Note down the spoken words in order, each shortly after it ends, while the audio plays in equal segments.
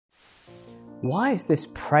Why is this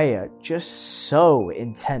prayer just so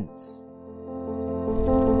intense?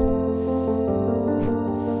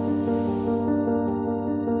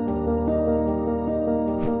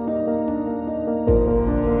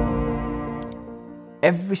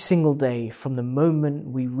 Every single day from the moment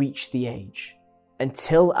we reach the age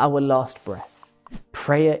until our last breath,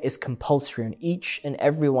 prayer is compulsory on each and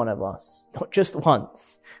every one of us, not just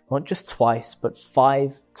once, not just twice, but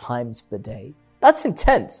 5 times per day. That's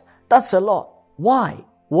intense. That's a lot. Why?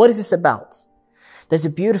 What is this about? There's a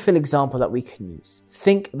beautiful example that we can use.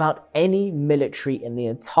 Think about any military in the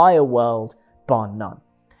entire world, bar none.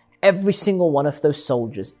 Every single one of those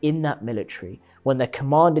soldiers in that military, when they're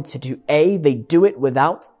commanded to do A, they do it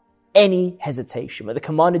without any hesitation. When they're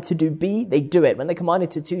commanded to do B, they do it. When they're commanded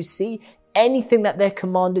to do C, anything that they're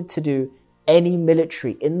commanded to do, any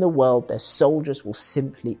military in the world, their soldiers will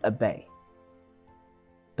simply obey.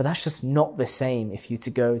 But that's just not the same if you to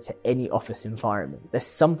go to any office environment. There's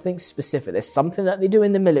something specific. There's something that they do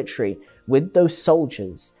in the military with those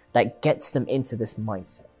soldiers that gets them into this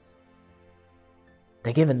mindset.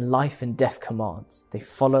 They're given life and death commands. They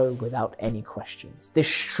follow without any questions. This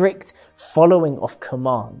strict following of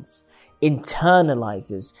commands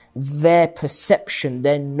internalizes their perception,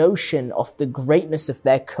 their notion of the greatness of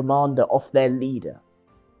their commander, of their leader.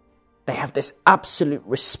 They have this absolute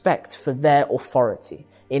respect for their authority.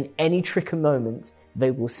 In any tricky moment, they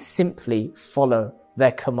will simply follow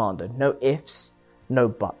their commander. No ifs, no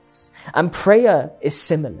buts. And prayer is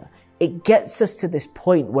similar. It gets us to this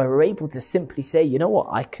point where we're able to simply say, you know what,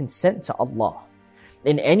 I consent to Allah.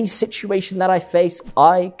 In any situation that I face,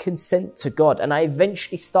 I consent to God. And I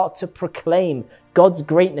eventually start to proclaim God's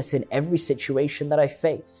greatness in every situation that I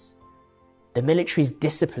face. The military is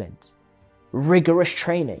disciplined, rigorous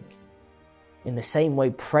training. In the same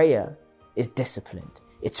way, prayer is disciplined.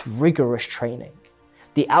 It's rigorous training.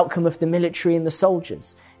 The outcome of the military and the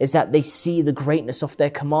soldiers is that they see the greatness of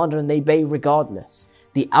their commander and they obey regardless.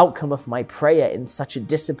 The outcome of my prayer in such a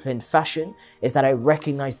disciplined fashion is that I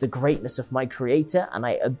recognize the greatness of my Creator and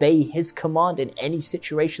I obey His command in any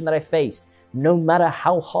situation that I faced, no matter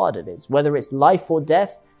how hard it is. Whether it's life or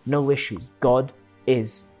death, no issues. God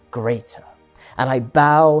is greater. And I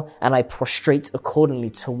bow and I prostrate accordingly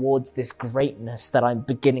towards this greatness that I'm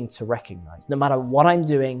beginning to recognize. No matter what I'm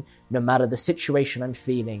doing, no matter the situation I'm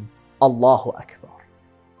feeling, Allahu Akbar.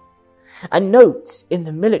 And note, in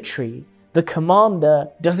the military, the commander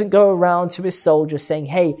doesn't go around to his soldiers saying,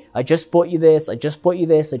 hey, I just bought you this, I just bought you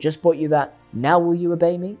this, I just bought you that. Now will you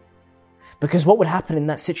obey me? Because what would happen in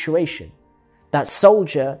that situation? That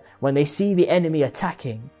soldier, when they see the enemy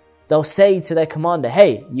attacking, they'll say to their commander,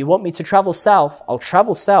 hey, you want me to travel south? I'll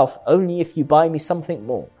travel south only if you buy me something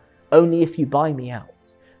more. Only if you buy me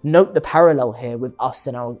out. Note the parallel here with us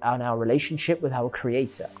and our relationship with our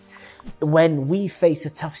Creator. When we face a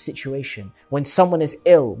tough situation, when someone is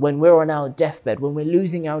ill, when we're on our deathbed, when we're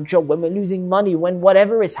losing our job, when we're losing money, when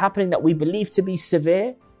whatever is happening that we believe to be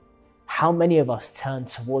severe, how many of us turn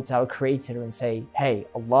towards our Creator and say, hey,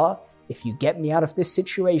 Allah, if you get me out of this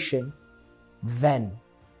situation, then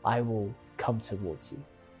I will come towards you.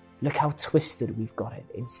 Look how twisted we've got it.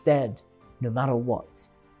 Instead, no matter what,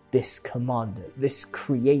 this commander, this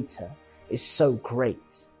Creator is so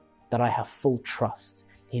great that I have full trust.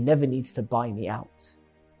 He never needs to buy me out.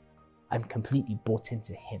 I'm completely bought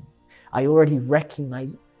into Him. I already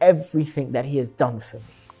recognize everything that He has done for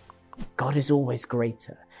me. God is always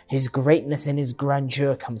greater. His greatness and His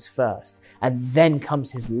grandeur comes first, and then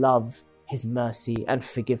comes His love, His mercy, and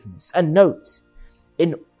forgiveness. And note,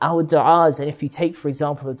 in our du'as, and if you take, for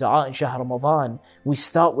example, the du'a in Shahr Ramadan, we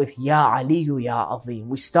start with Ya Aliyu Ya Azim.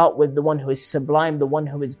 We start with the one who is sublime, the one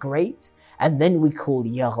who is great, and then we call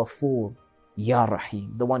Ya Ghafoor, Ya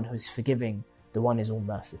Rahim, the one who is forgiving, the one who is all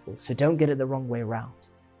merciful. So don't get it the wrong way around.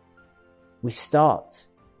 We start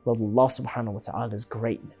with Allah subhanahu wa ta'ala's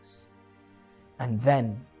greatness, and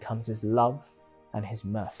then comes His love and His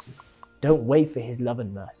mercy. Don't wait for His love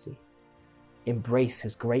and mercy. Embrace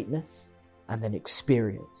His greatness and then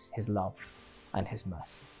experience His love and His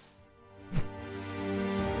mercy.